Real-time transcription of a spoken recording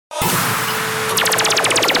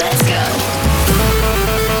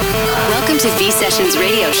to V Sessions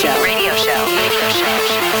Radio Show. Radio Show.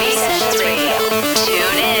 V Sessions Radio.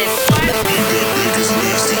 Tune in.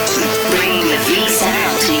 Bringing the V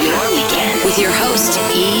sound to your weekend with your host,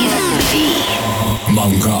 Eve V.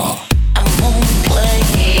 Manga.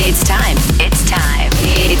 It's time. It's time.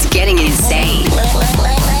 It's getting insane.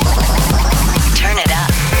 Turn it up.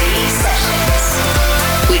 V Sessions.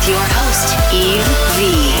 With your host, Eve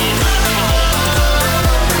V.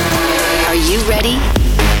 Are you ready?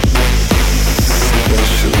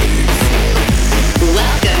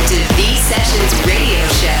 Welcome to V Sessions Radio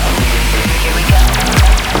Show. Here we go.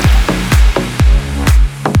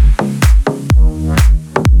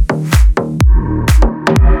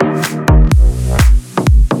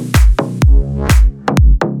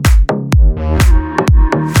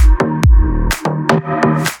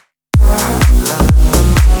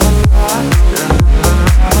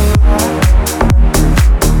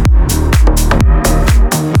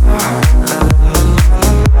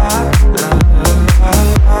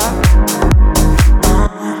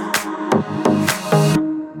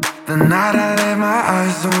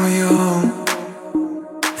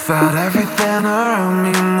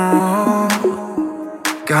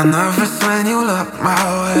 Got nervous when you looked my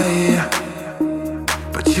way,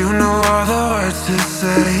 but you knew all the words to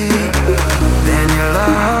say. Then your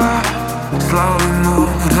love slowly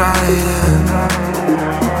moved right in.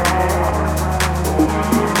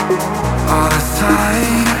 All this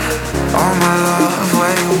time, all my love,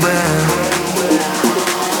 where you been?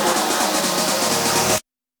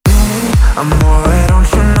 Amore, don't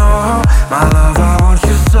you know? My love, I want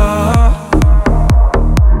you so.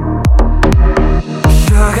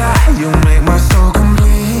 You make my soul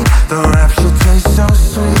complete. The rapture tastes so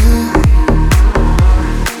sweet.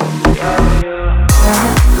 La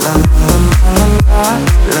la la la la la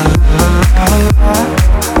la la.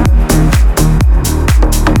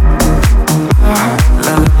 La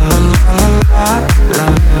la la la la.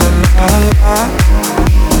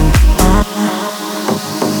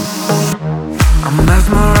 I'm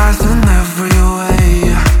mesmerized in every way.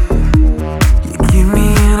 You keep me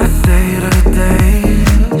in a state of daze.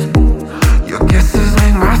 Kisses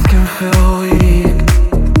make my skin feel weak.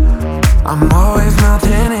 I'm always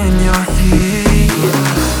melting in your heat.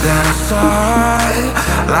 Then I soar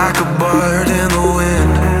like a bird in the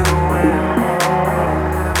wind.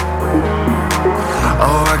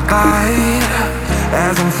 Oh, I glide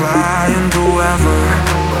as I'm flying through ever.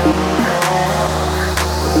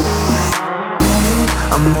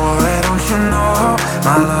 Amore, don't you know?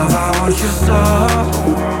 My love, I want you so.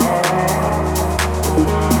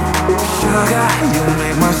 Sugar, you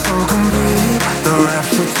make my soul complete. The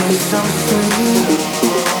rapture tastes so sweet.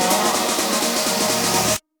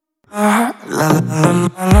 La la la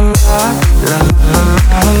la la la la la. La la la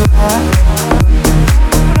la la.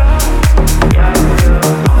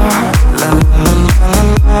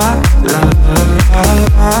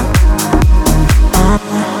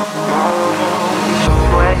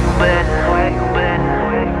 Where you been? Where you been?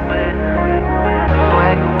 Where you been?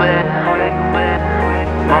 Where you been? Where you been?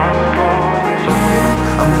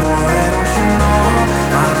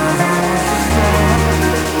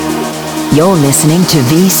 You're listening to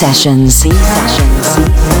V Sessions. V Sessions.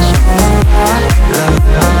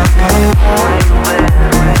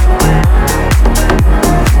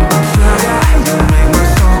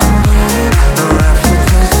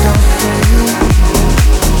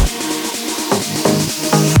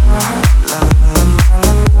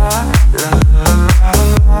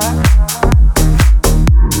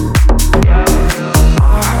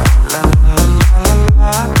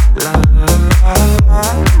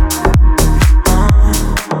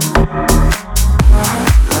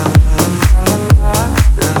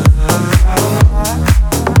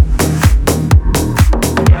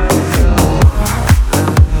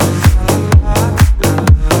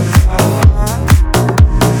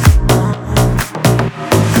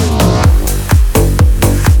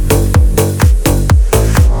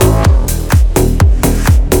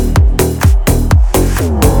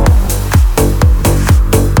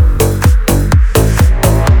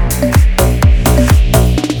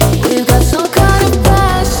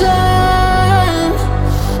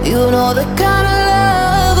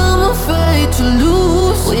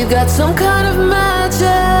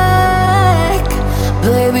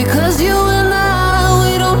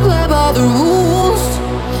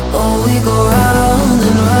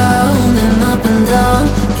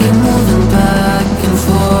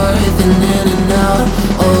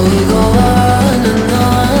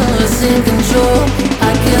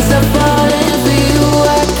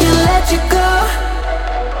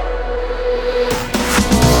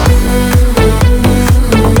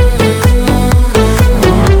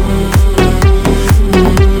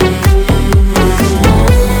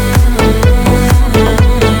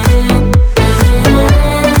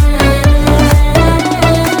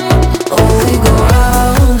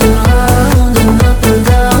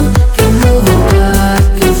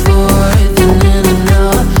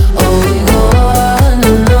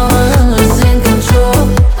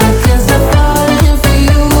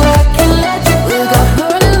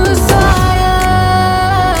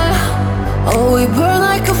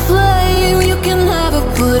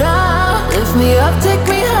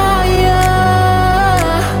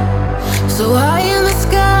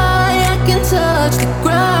 touch the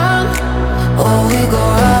ground. Oh, we go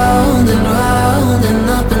round and round and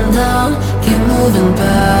up and down, keep moving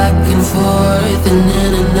back and forth and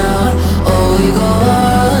in and out. Oh, we go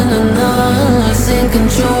on and on, losing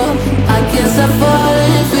control. I can't stop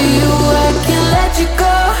falling for you, I can't let you go.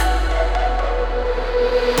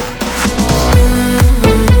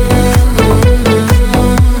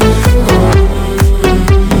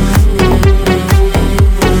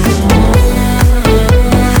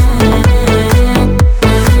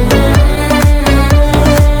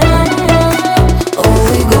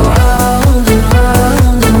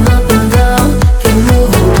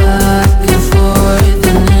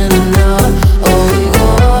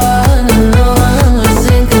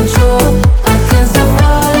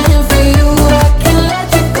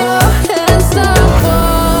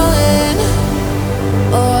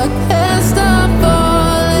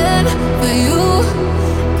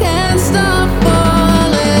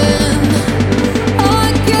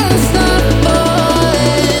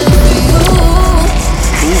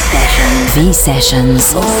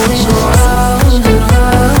 Sessions.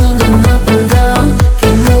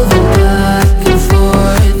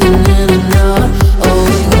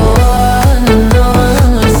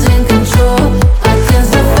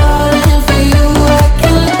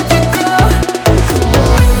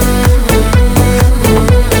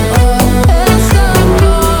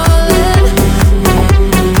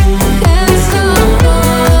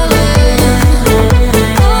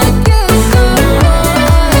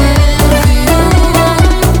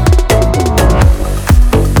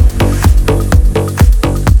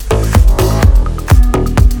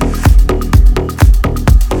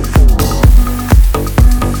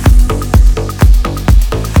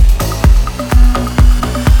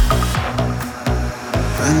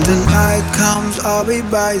 I'll be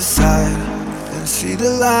by your side and see the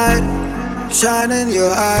light shine in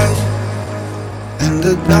your eyes. In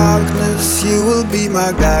the darkness you will be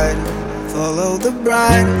my guide. Follow the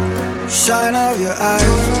bright shine of your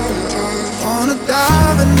eyes. Wanna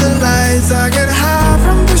dive in the lights, I get high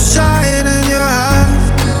from the shine in your eyes.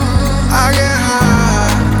 I get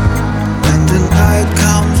high. When the night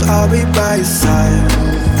comes I'll be by your side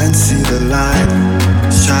and see the light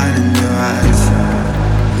shine in your eyes.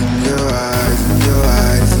 In your eyes, in your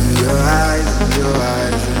eyes, in your eyes, in your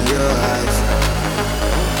eyes, in your eyes.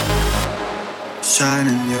 Shine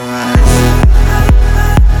in your eyes.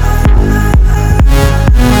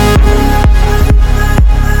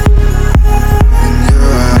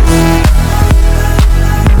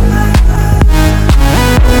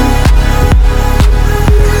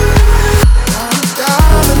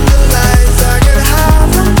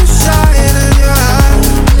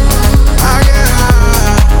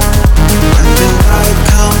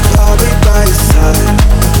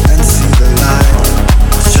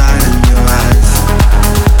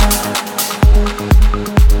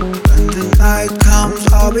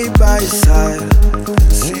 I'll be by your side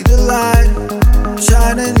and see the light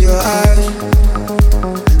shine in your eyes.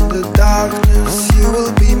 In the darkness you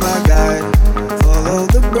will be my guide. Follow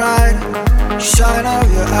the bright shine of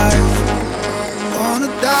your eyes. Wanna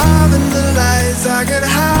dive in the lights, I get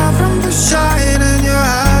high from the shine in your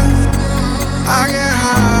eyes. I get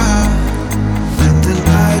high. When the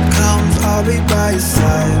night comes I'll be by your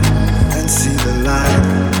side and see the light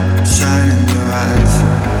shine in your eyes.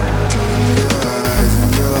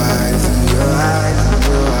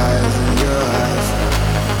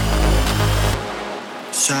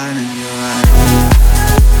 Shine in your eyes.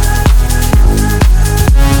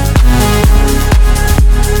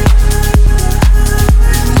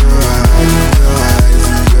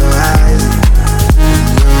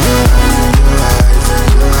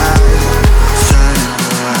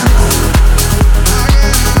 I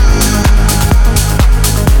get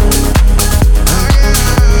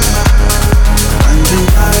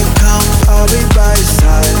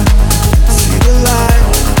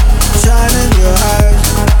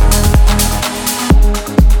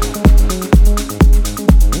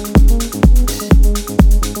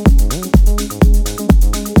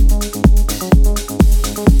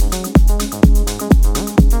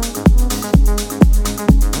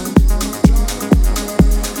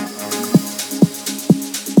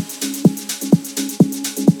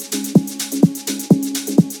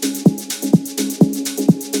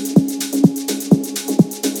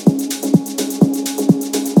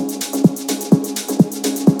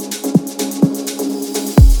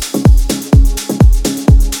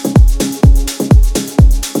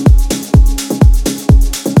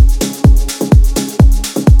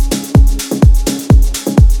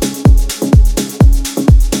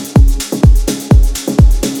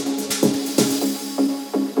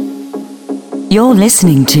You're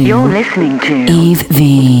listening to Eve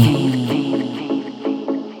V.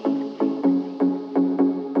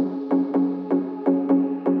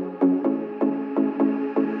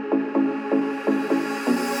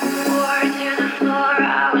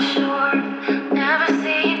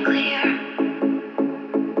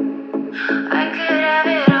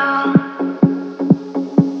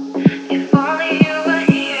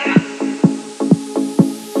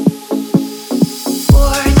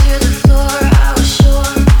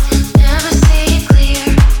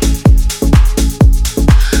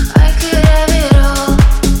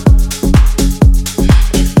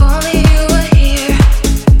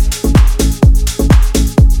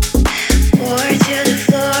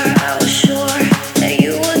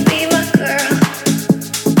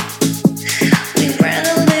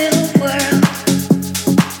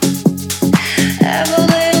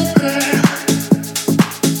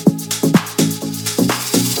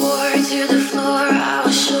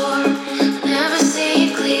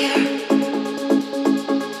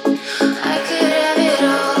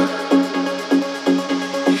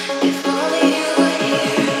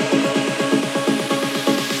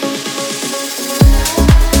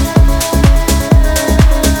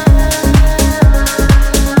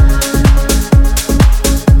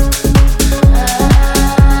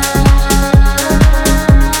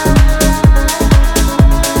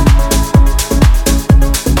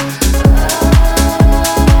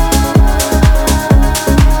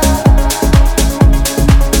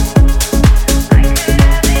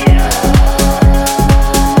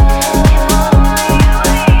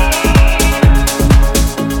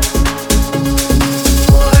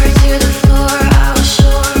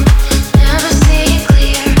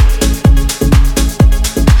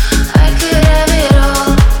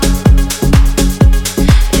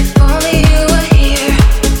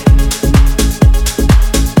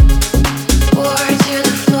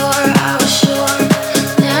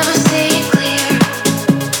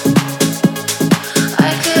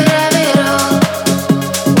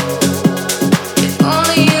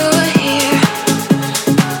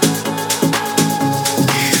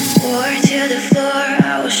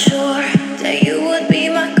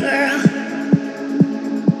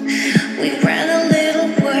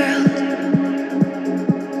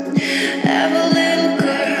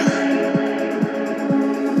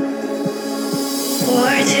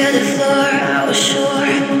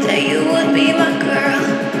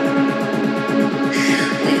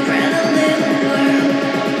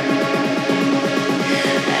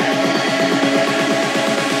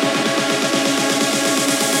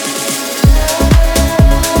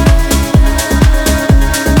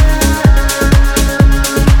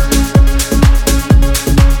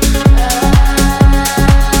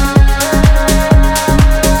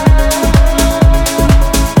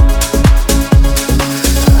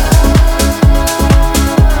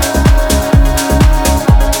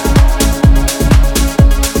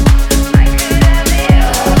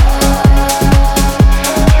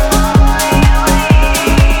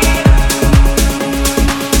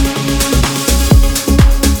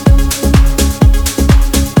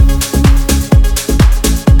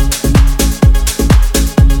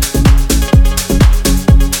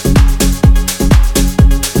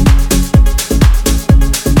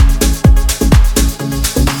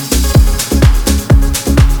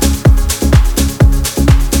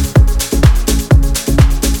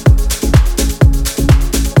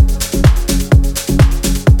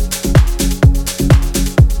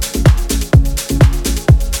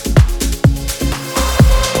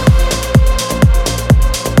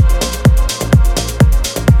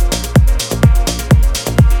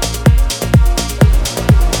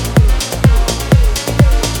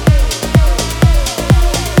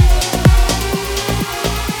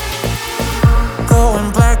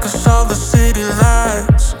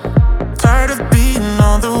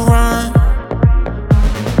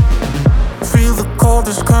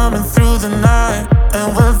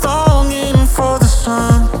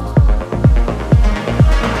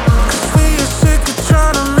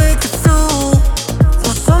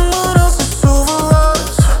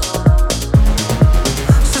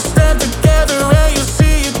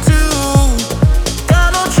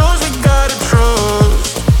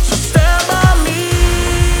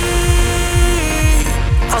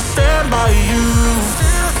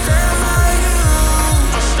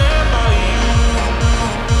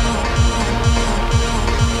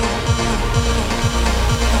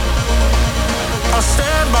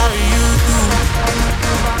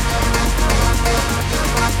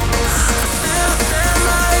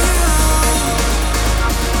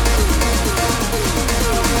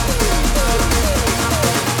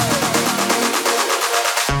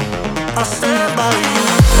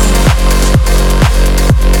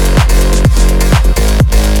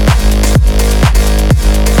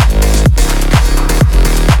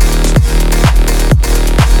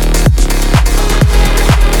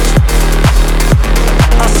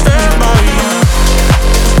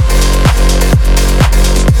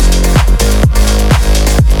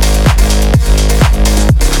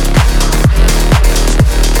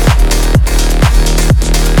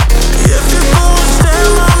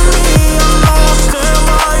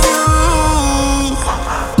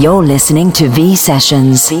 You're listening to V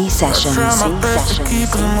Sessions. V Sessions. Try my best to keep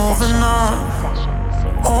it moving on.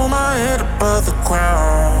 Hold my head above the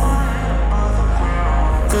ground.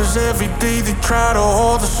 Cause every day they try to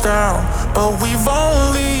hold us down, but we've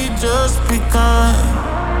only just begun.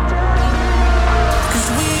 Cause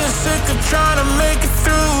we are sick of trying to make it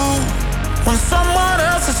through when someone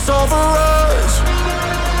else is over us.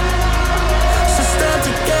 So stand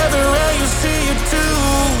together and you see it too.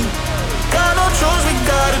 Got no choice, we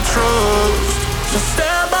gotta trust. So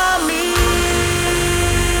stand by me,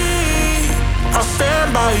 I'll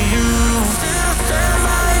stand by you.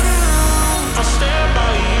 I'll stand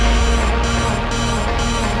by you.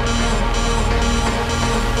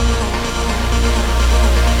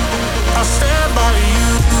 I'll stand by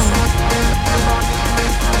you.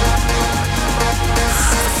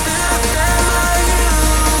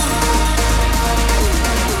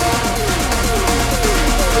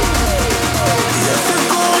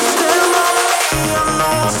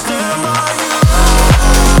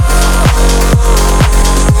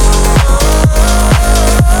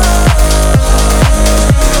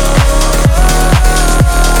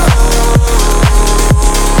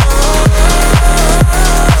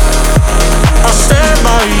 I'll stand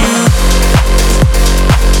by you.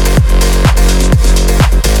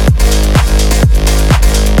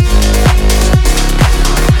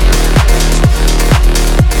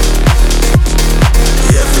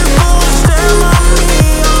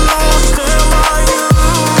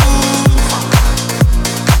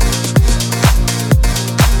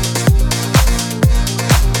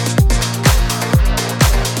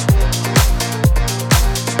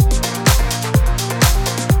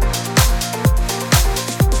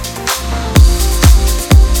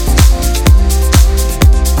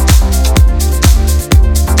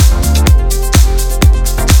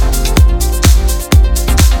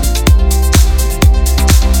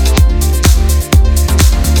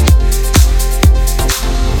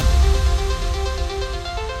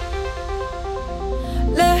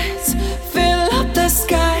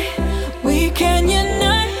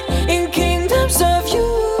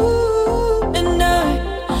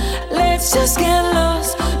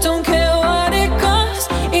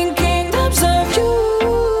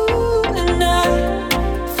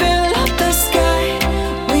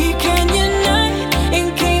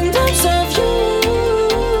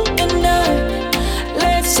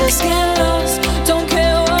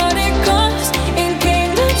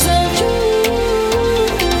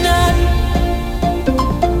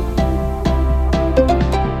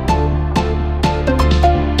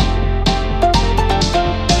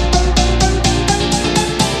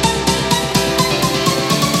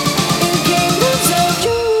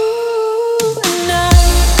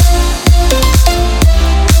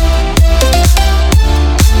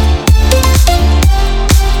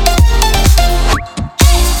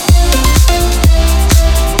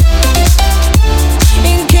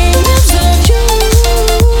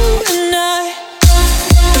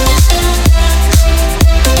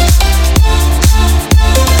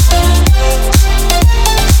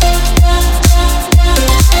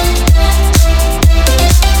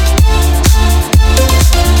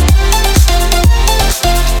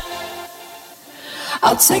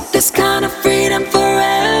 I'll take this kind of freedom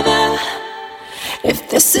forever. If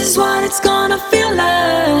this is what it's gonna feel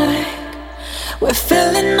like, we're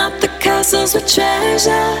filling up the castles with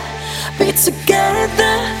treasure. Be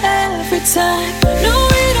together every time. No,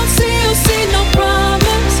 we don't see no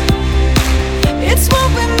problems. It's what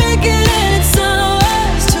we make it and it's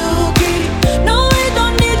ours to keep. No, we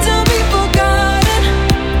don't need to be forgotten.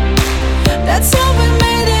 That's how we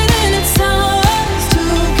made it and it's ours to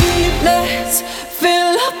keep. Let's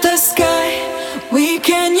fill up the sky. We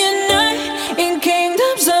can unite in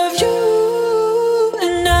kingdoms of you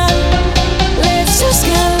and I. Let's just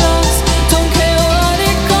get lost. Don't care what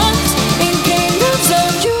it costs in kingdoms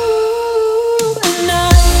of you and I.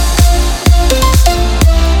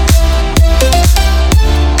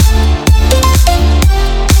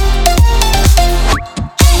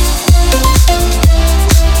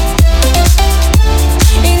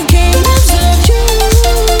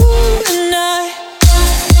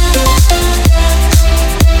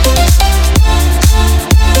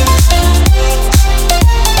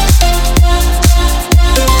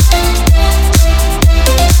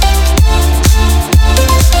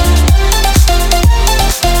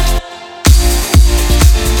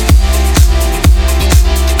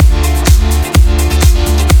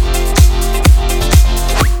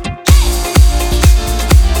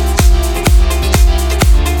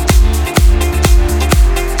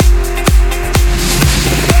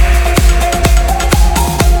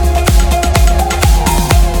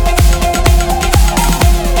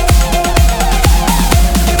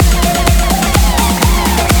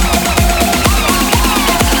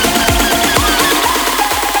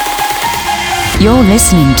 You're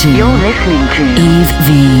listening to Eve V.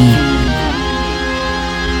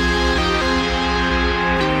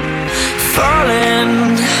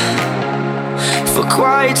 Falling for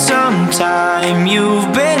quite some time,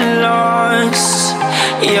 you've been lost.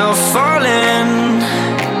 You're falling,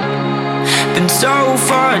 been so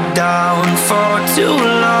far down for too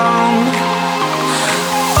long.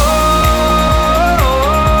 Oh,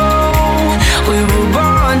 we were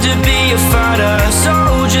born to be a fighter,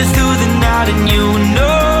 soldier through the night, and you know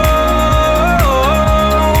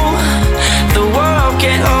the world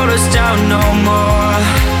can't hold us down no more.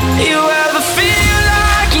 You ever feel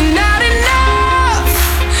like you're not enough,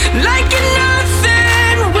 like you're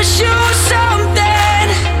nothing, wish you were something?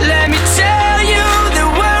 Let me tell you that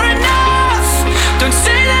we're enough. Don't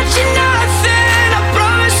say that you're nothing, I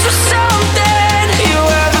promise you something. You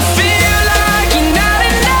ever feel like you're not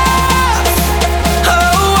enough?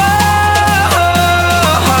 Oh, oh,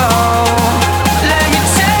 oh, oh. Let me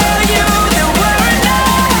tell you that we're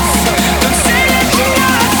enough. Don't say that you're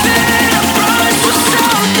nothing, I promise you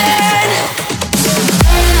something.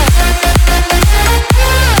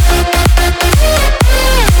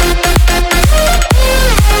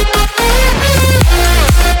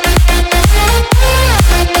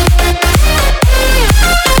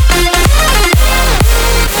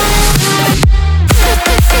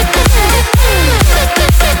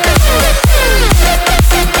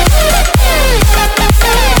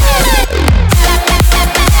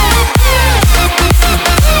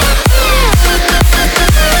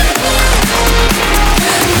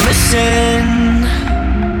 Missing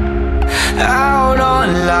out on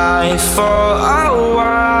life for a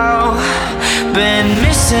while. Been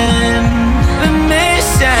missing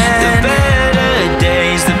the better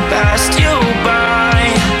days that passed you by.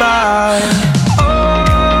 Oh,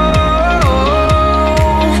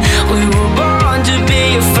 we were born to be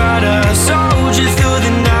a fighter, soldier through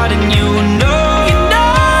the night, and you know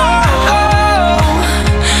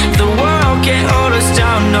the world can't hold us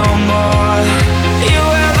down no more. You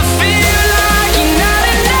ever feel like you're not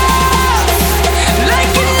enough,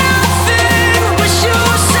 like you're nothing, wish you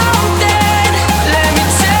were something? Let me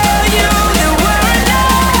tell you that we're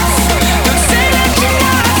enough. Don't say that you're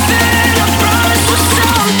nothing, I promise we're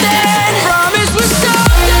something. Promise we're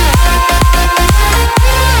something.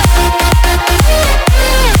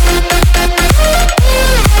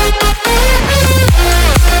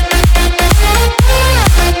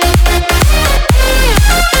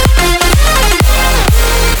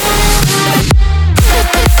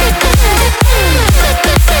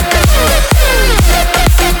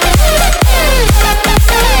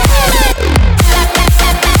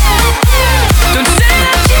 Don't say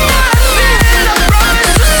that you're nothing, I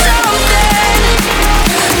promise we're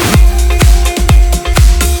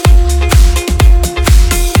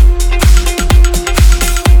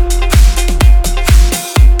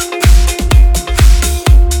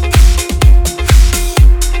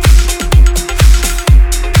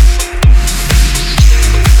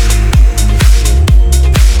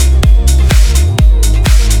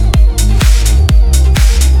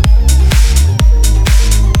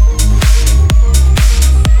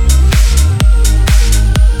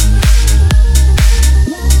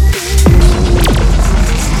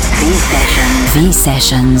V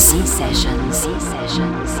Sessions.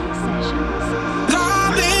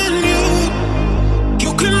 Love in you.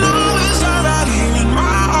 You can always have out here in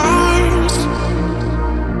my arms.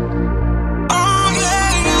 Oh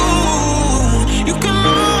yeah, you can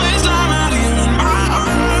always have out here in my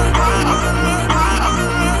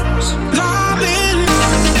arms. Love in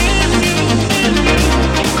you.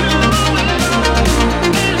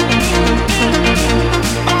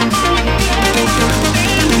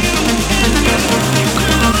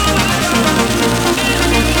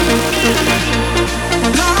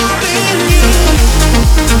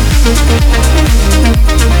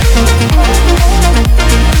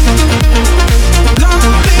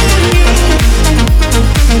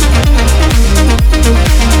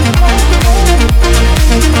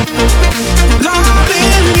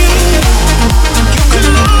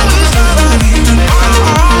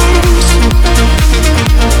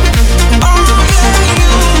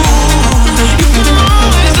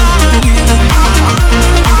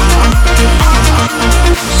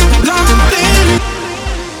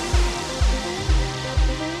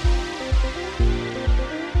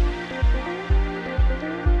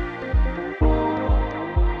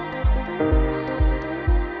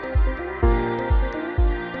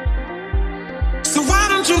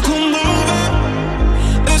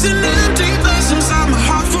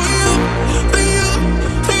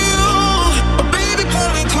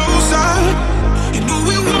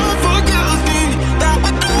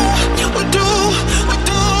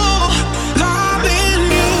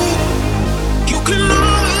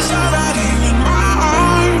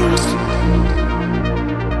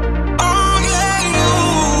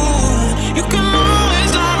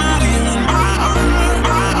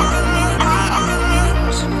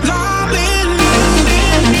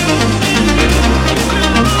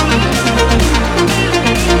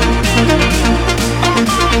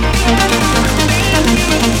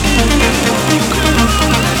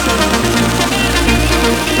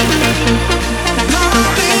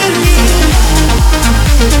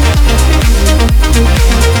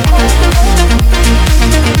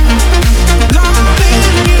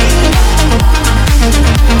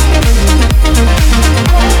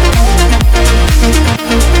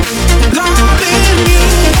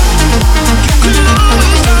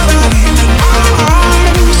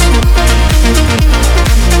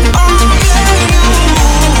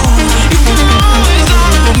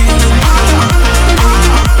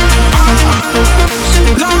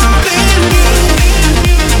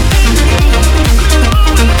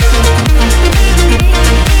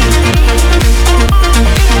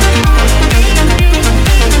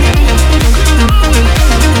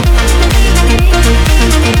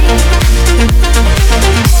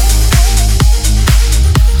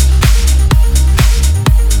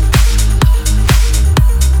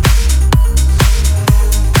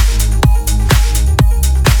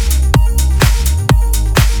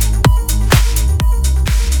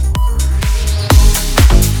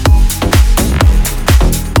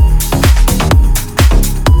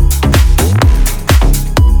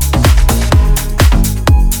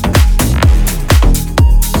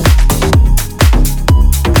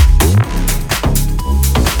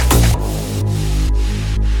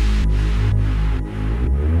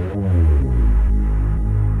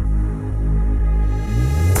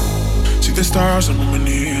 the stars and my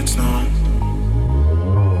needs now.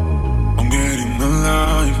 I'm getting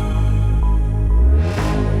alive.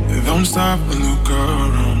 Don't stop and look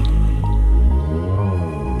around.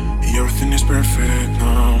 Everything is perfect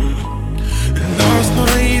now. And last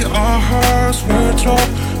night our hearts were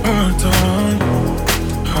dropped, our time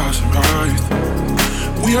has arrived.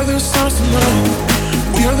 We are the stars tonight.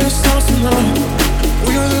 We are the stars tonight.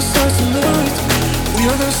 We are the stars tonight. We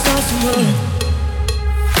are the stars tonight.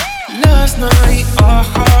 Last night our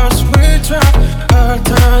hearts were trapped, our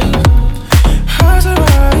time has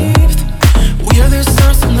arrived. We are the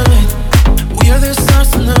stars tonight. We are the stars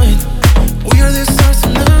tonight. We are the stars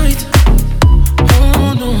tonight.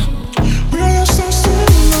 Oh no. We are the stars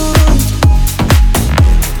tonight.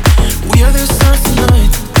 We are the stars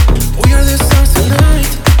tonight. We are the stars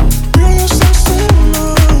tonight. We are the stars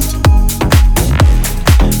tonight.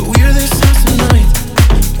 We are the stars tonight.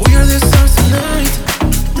 We are the stars tonight.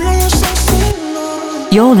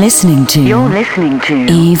 You're listening to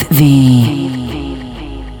Eve V.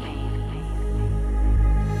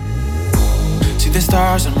 See the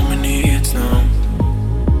stars and my needs now.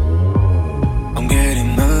 I'm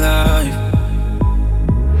getting alive.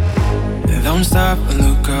 Don't stop and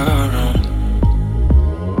look around.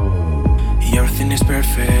 Everything is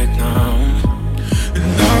perfect now.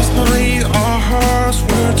 And last night our hearts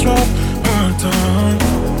were dropped, our time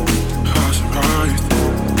has arrived.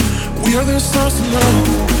 We are the stars tonight.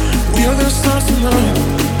 We are the stars tonight.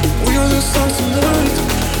 We are the stars tonight.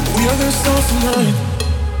 We are the stars tonight.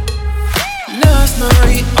 Last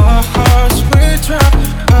night our hearts were trapped.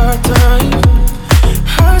 Our time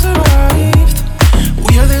has arrived.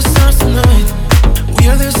 We are the stars tonight. We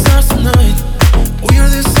are the stars tonight. We are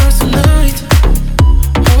the stars tonight.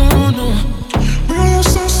 Oh no. We are the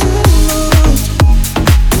stars tonight.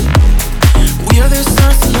 We are the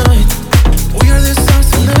stars tonight. We are the stars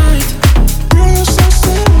tonight. We are the stars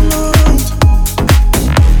tonight.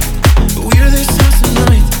 We are the stars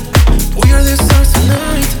tonight. We are the stars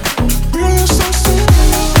tonight. We are the stars tonight.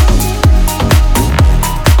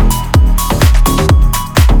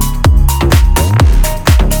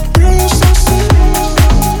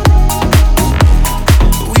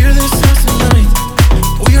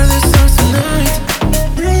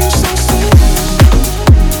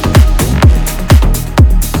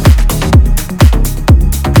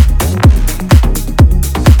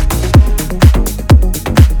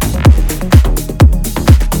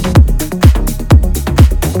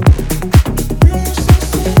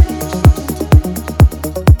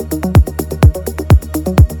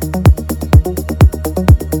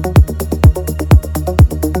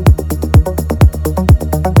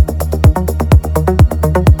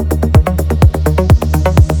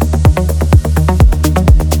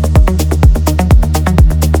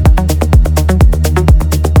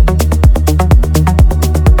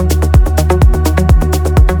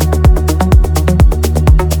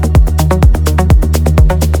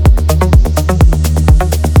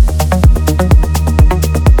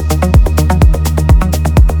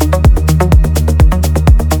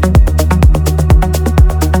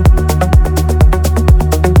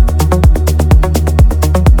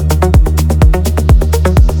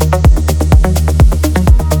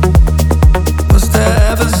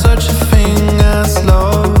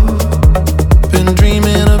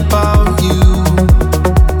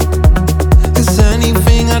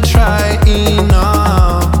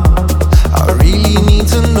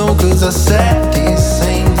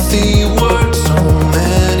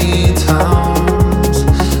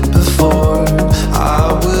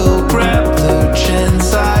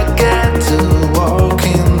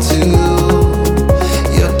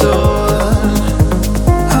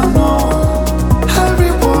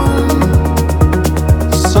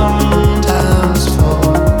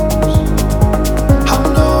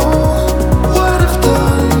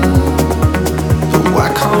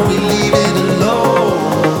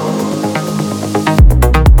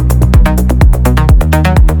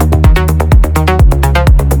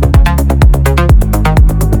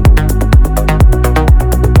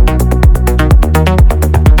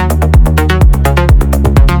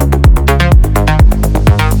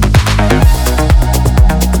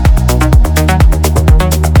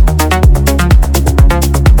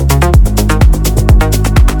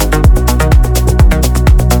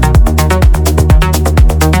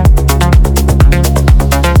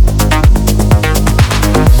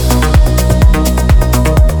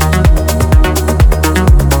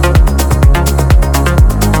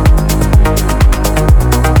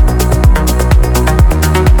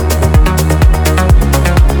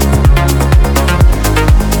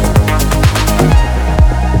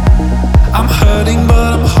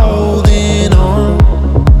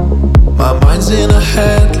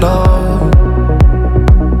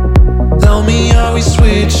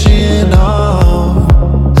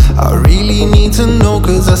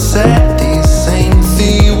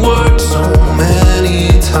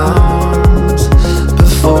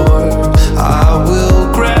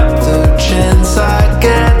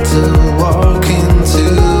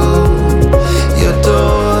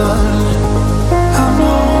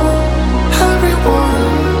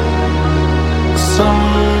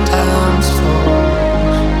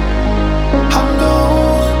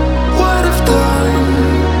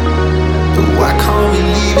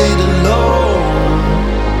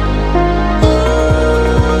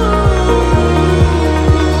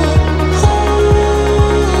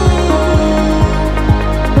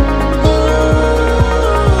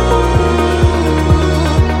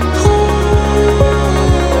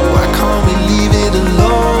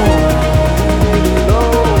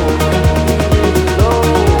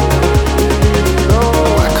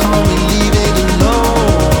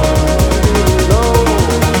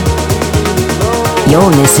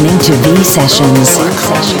 listening to V Sessions.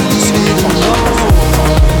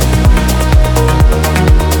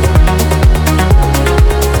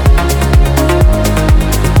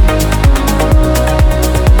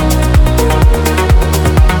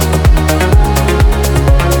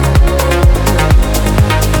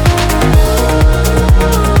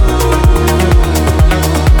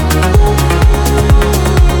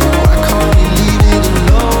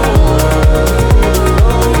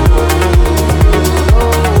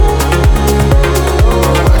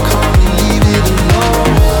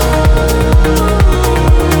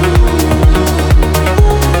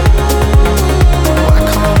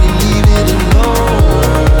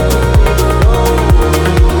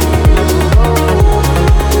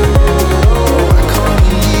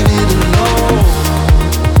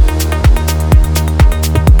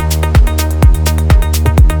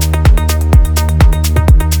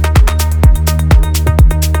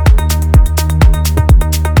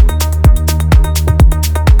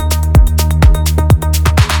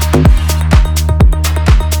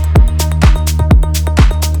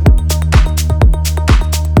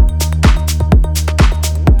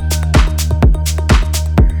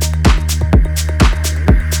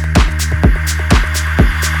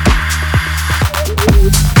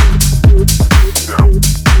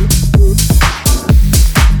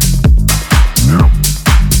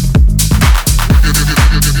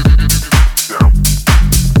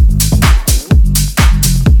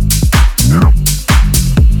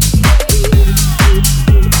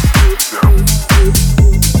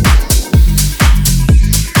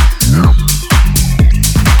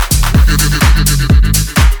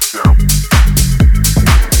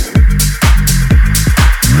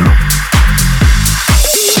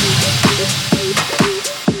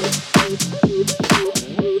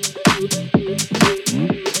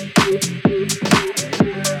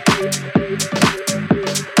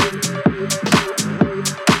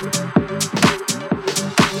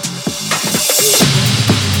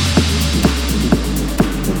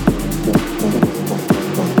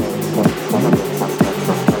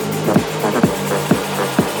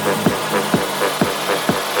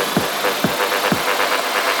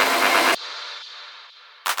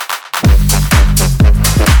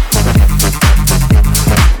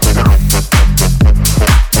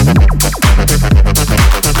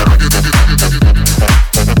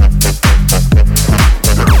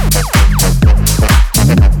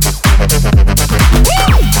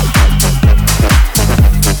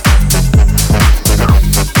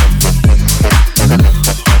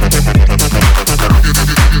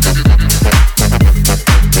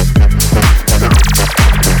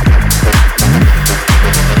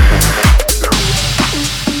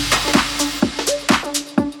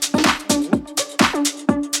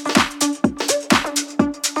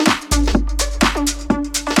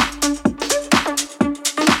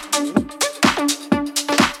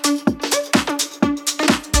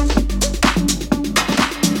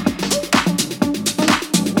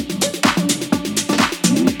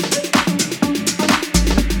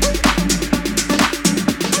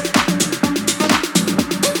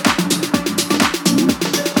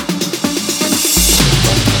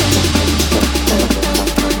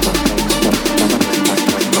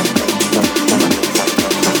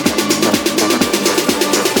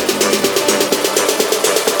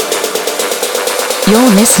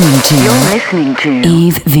 You're listening to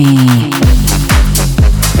Eve V.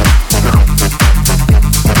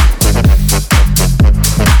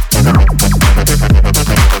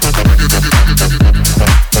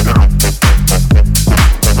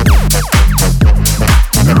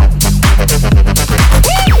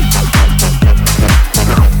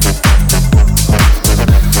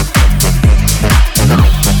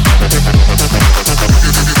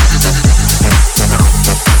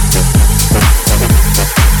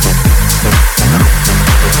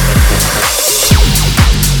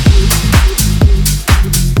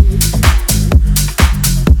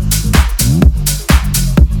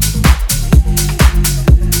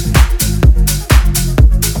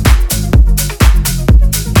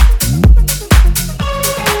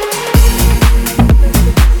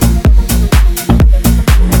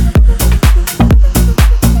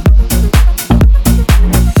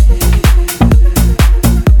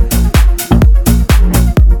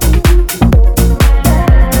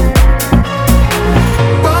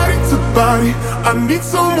 I need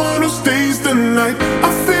someone who stays the night.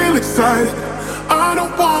 I feel excited, I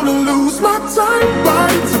don't wanna lose my time.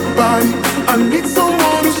 Body to body, I need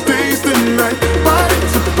someone who stays the night. Body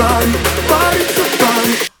to body, body to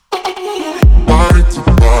body. Body to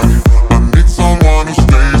body, I need someone who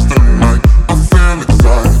stays the night. I feel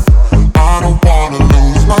excited, I don't wanna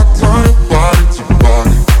lose my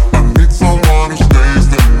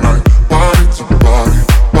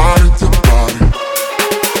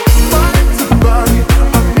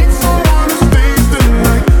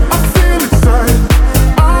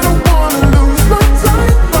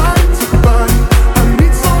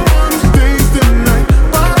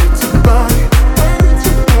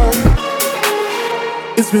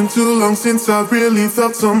It's been too long since I really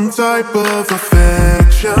felt some type of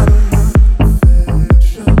affection.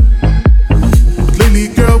 But lately,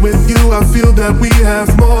 girl, with you I feel that we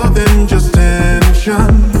have more than just tension.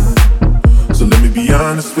 So let me be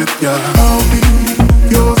honest with ya, I'll be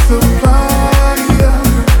your supplier.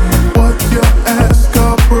 What you ask,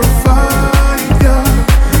 I'll provide ya.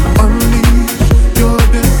 Unleash your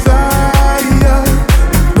desire,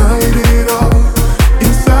 ignite it all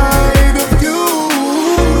inside of you.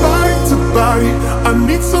 Body to body, I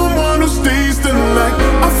need someone who stays the night.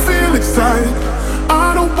 I feel excited,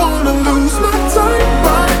 I don't wanna lose my time.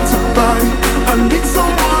 Body to body, I need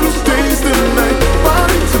someone who stays the night.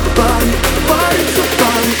 Body to body, body to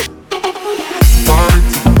body. Body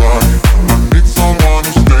to body, I need someone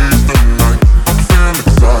who stays the night. I feel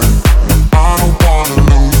excited, I don't wanna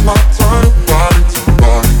lose my time. Body to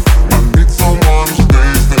body, I need someone who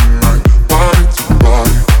stays the night. Body to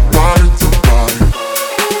body, body to body.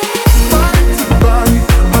 Body to body,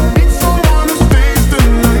 I need someone who stays the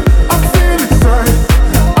night. I feel excited,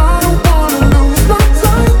 I don't wanna lose my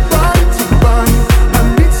time. Body to body, I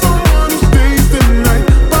need someone who stays the night.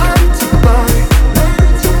 Body to body,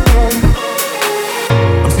 body to body.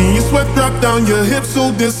 I'm seeing you sweat drop down your hips,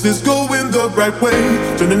 so this is going the right way.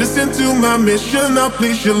 Turning this into my mission, I'll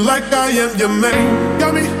please you like I am your man.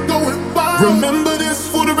 Got me going wild. Remember this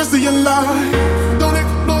for the rest of your life. Don't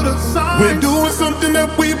ignore the signs. We're doing something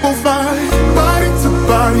that we both like. Body to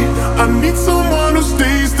body, I need someone who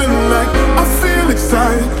stays the night. I feel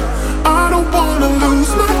excited, I don't wanna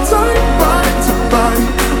lose my time. Body to body,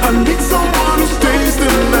 I need someone who stays the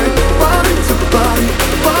night. Body to body,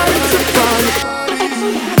 body to body.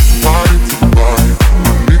 Body to body,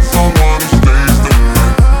 I need someone who stays the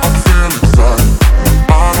night. I feel excited,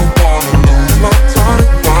 I don't wanna lose my time.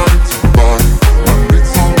 Body to body, I need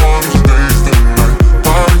someone who stays the night.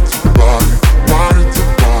 Body to body, body to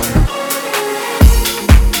body.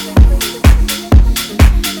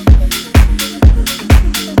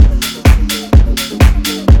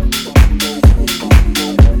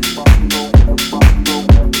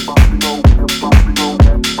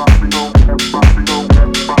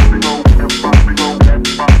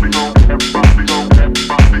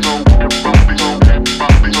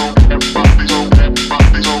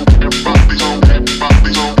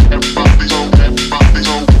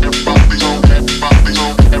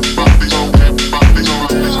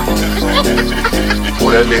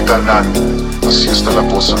 Órale, carnal, así está la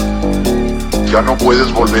cosa. Ya no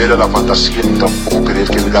puedes volver a la fantasía ni tampoco querer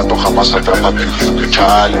que el gato jamás atrapa a tu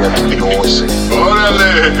chale, ya terminó ese.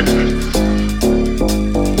 ¡Órale!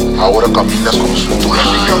 Ahora caminas con cintura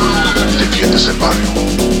y defiendes el barrio.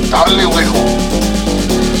 Dale, güero.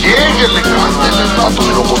 Lléguele, cántale, vatos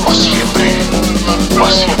locos pa' siempre.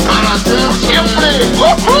 Pa' siempre. Para siempre.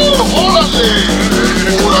 ¡Órale!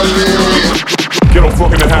 ¡Órale! Get on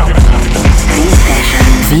fucking the house.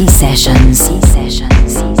 V-Sessions.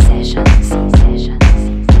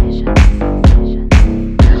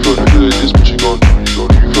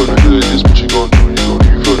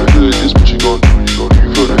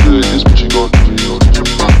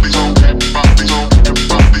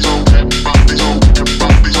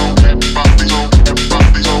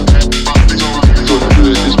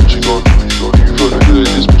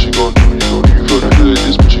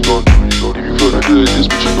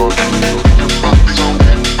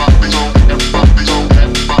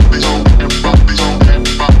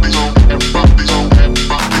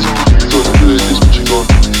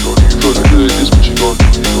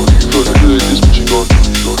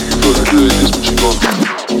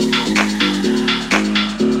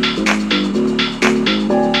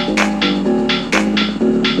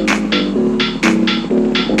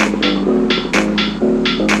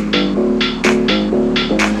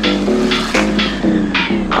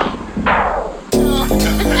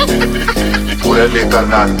 Órale,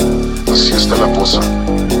 carnal, así está la cosa.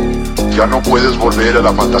 Ya no puedes volver a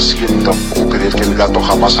la fantasía ni tampoco querer que el gato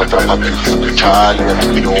jamás atrapa a tu chale, ya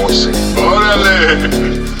terminó ese.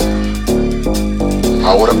 ¡Órale!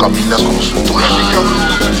 Ahora caminas con cintura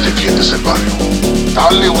y defiendes el barrio.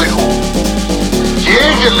 Dale, güero.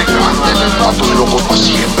 Lléguele, cántale, vatos locos pa'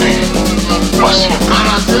 siempre. Pa' siempre.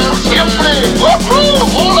 Para siempre.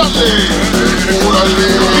 ¡Órale! ¡Órale!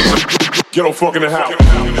 Get on fucking the house.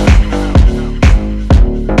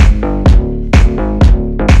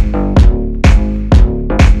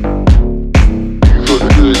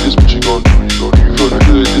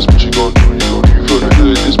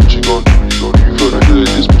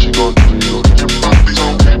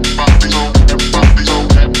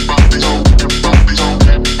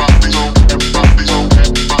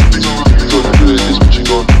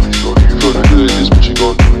 What you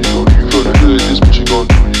gon'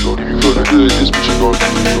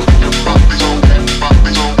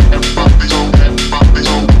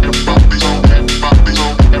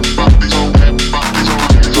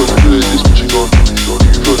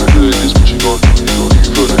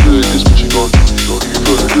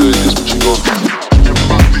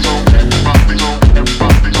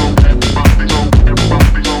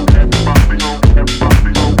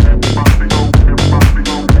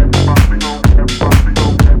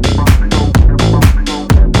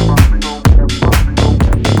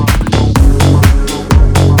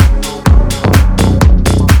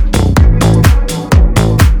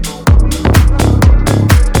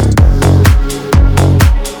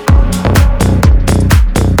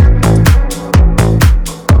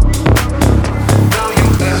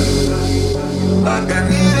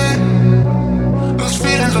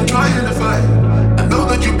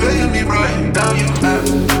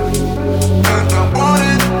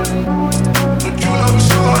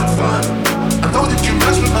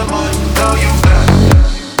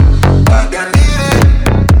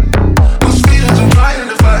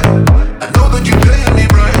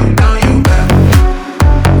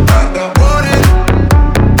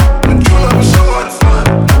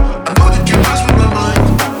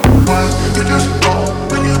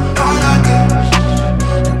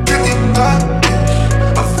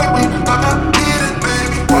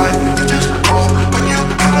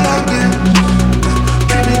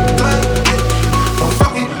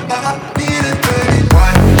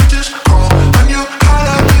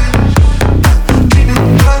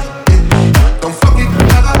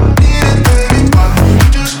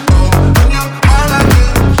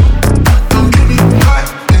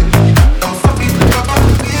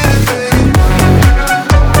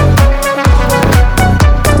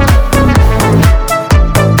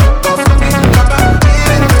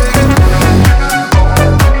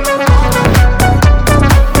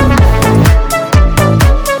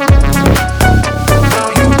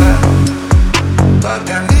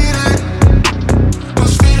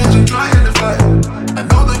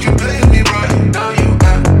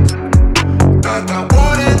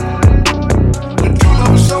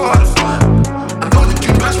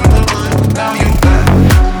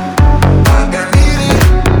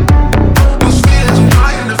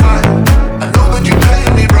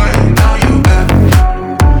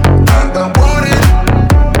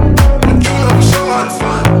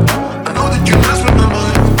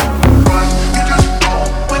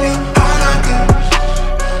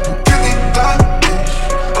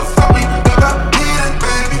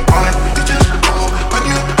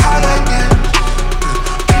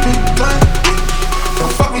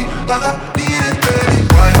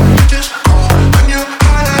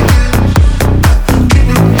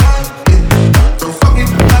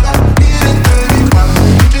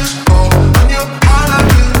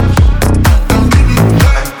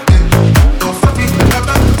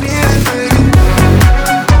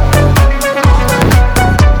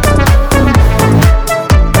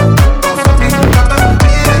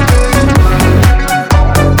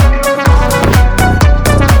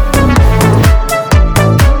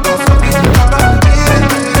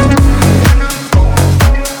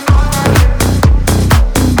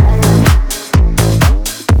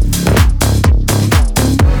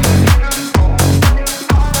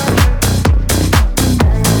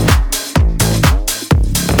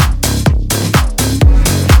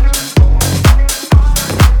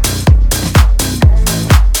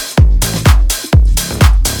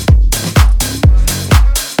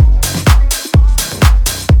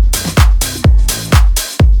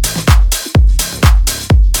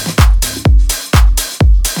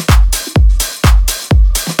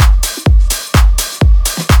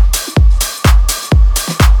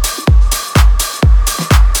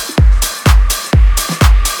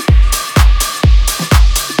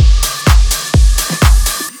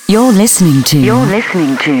 You're listening to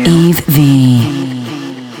Eve V.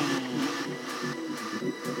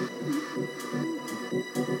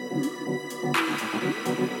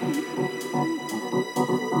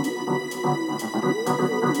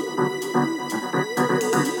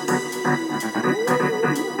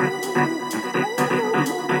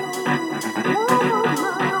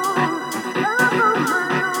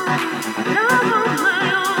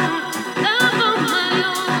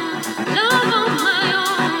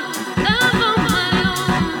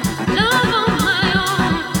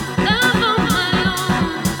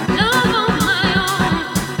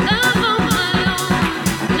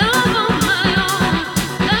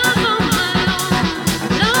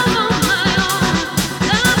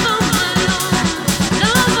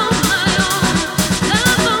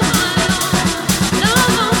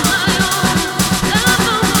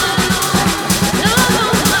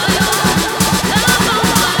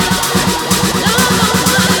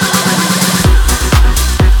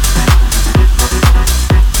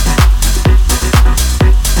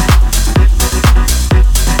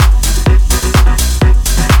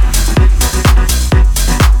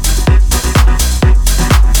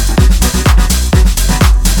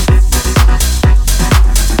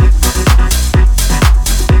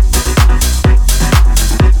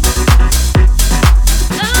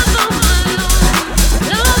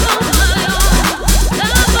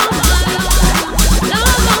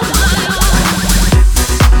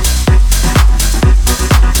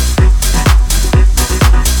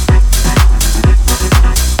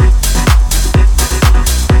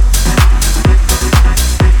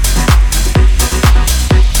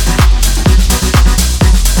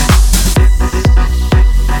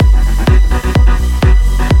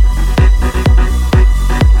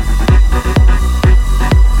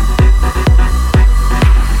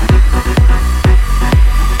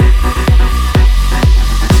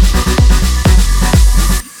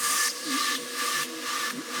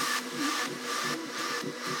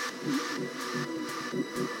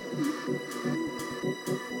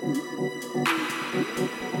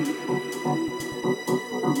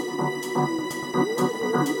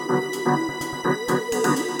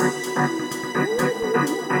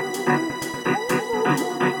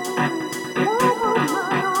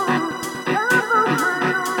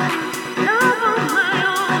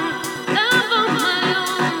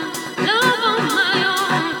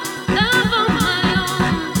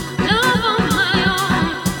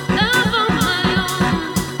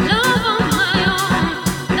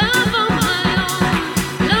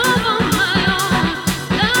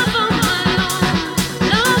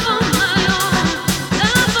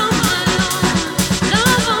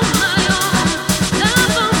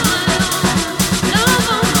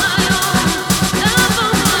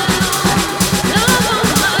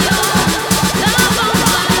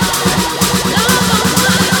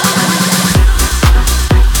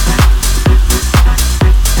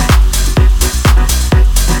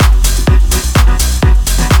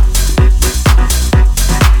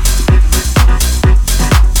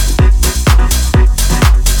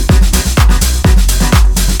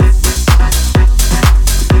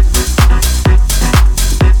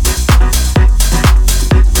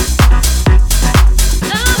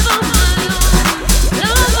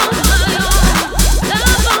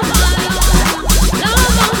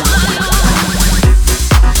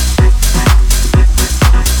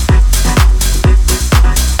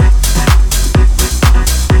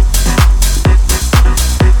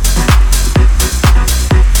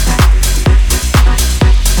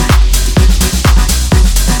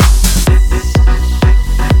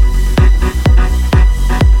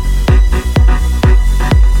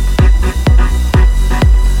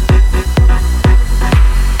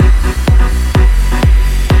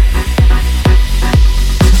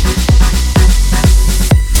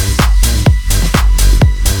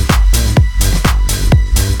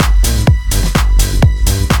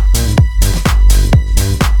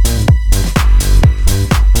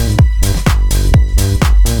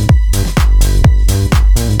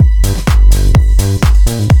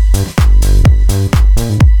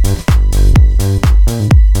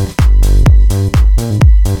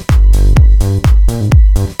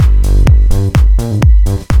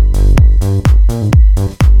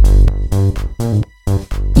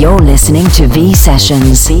 You're listening to V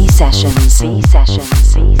Sessions. V Sessions. V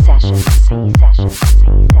Sessions. V Sessions. V Sessions. V Sessions.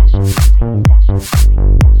 V Sessions.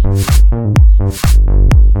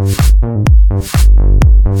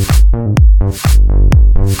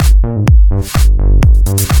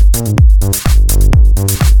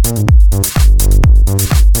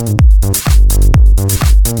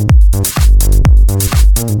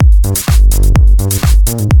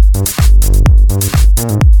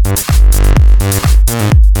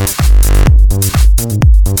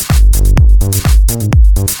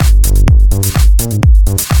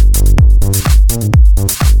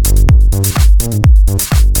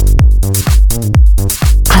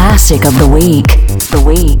 classic of the week. The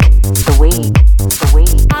week. The week. The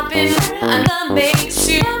week. Happen and that makes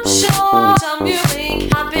you sure. Time you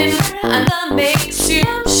think happen and that makes you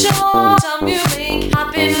sure. Time you think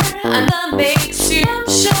happen and that makes you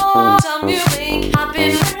sure. Time you think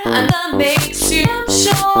happen and that makes you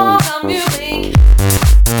sure. Time you think.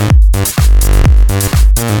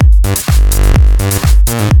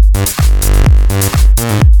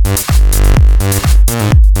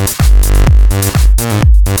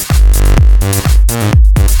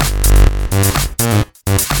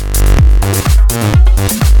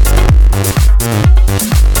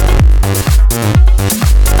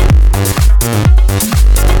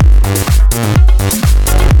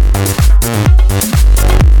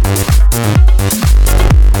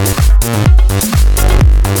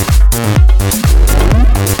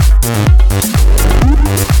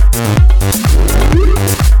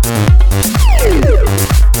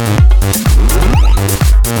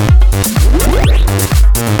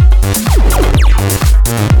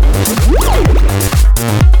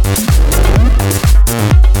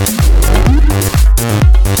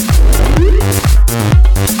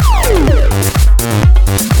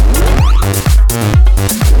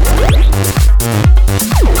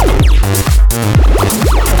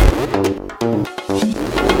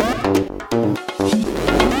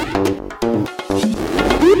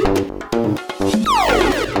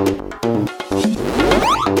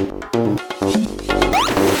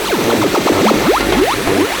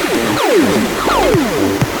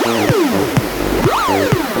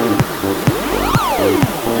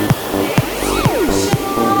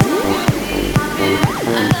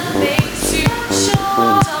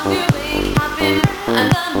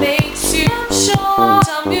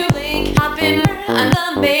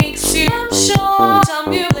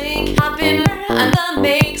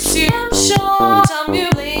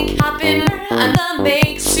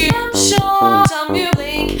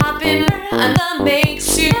 And that